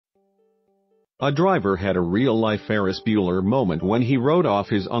A driver had a real-life Ferris Bueller moment when he rode off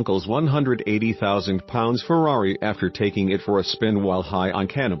his uncle's £180,000 Ferrari after taking it for a spin while high on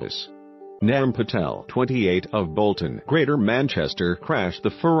cannabis. Naeem Patel, 28, of Bolton, Greater Manchester, crashed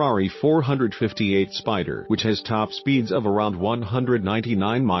the Ferrari 458 Spider, which has top speeds of around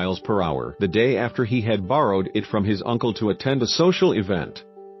 199 miles per hour, the day after he had borrowed it from his uncle to attend a social event.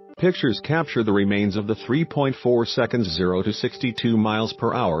 Pictures capture the remains of the 3.4 seconds 0 to 62 miles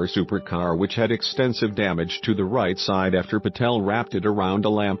per hour supercar, which had extensive damage to the right side after Patel wrapped it around a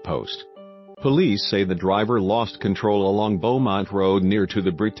lamppost. Police say the driver lost control along Beaumont Road near to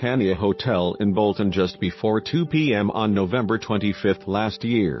the Britannia Hotel in Bolton just before 2 p.m. on November 25 last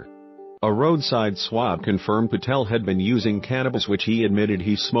year. A roadside swab confirmed Patel had been using cannabis, which he admitted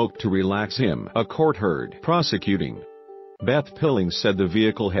he smoked to relax him, a court heard. Prosecuting. Beth Pilling said the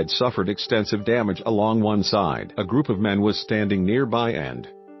vehicle had suffered extensive damage along one side. A group of men was standing nearby and,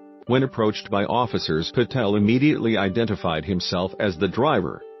 when approached by officers, Patel immediately identified himself as the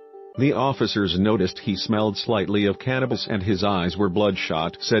driver. The officers noticed he smelled slightly of cannabis and his eyes were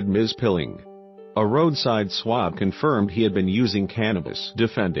bloodshot, said Ms. Pilling. A roadside swab confirmed he had been using cannabis.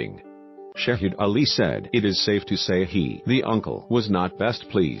 Defending, Shahid Ali said, "It is safe to say he, the uncle, was not best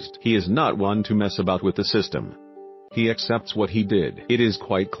pleased. He is not one to mess about with the system. He accepts what he did. It is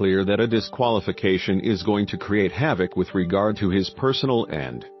quite clear that a disqualification is going to create havoc with regard to his personal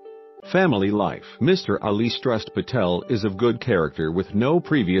and family life." Mr. Ali stressed Patel is of good character with no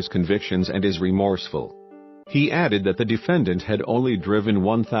previous convictions and is remorseful. He added that the defendant had only driven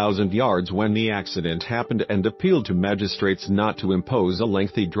 1,000 yards when the accident happened and appealed to magistrates not to impose a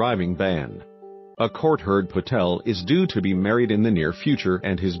lengthy driving ban. A court heard Patel is due to be married in the near future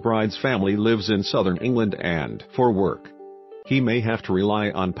and his bride's family lives in southern England and, for work, he may have to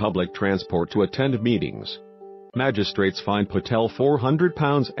rely on public transport to attend meetings. Magistrates fined Patel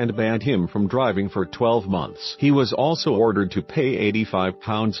 £400 and banned him from driving for 12 months. He was also ordered to pay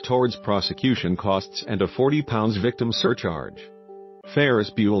 £85 towards prosecution costs and a £40 victim surcharge. Ferris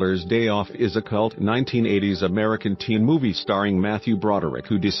Bueller's Day Off is a cult 1980s American teen movie starring Matthew Broderick,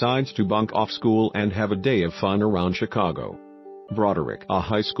 who decides to bunk off school and have a day of fun around Chicago. Broderick, a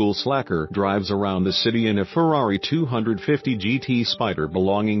high school slacker, drives around the city in a Ferrari 250 GT Spider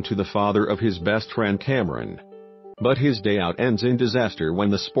belonging to the father of his best friend Cameron. But his day out ends in disaster when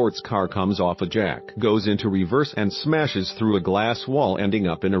the sports car comes off a jack, goes into reverse and smashes through a glass wall, ending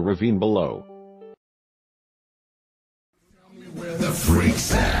up in a ravine below. The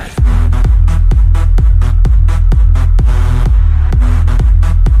freaks at.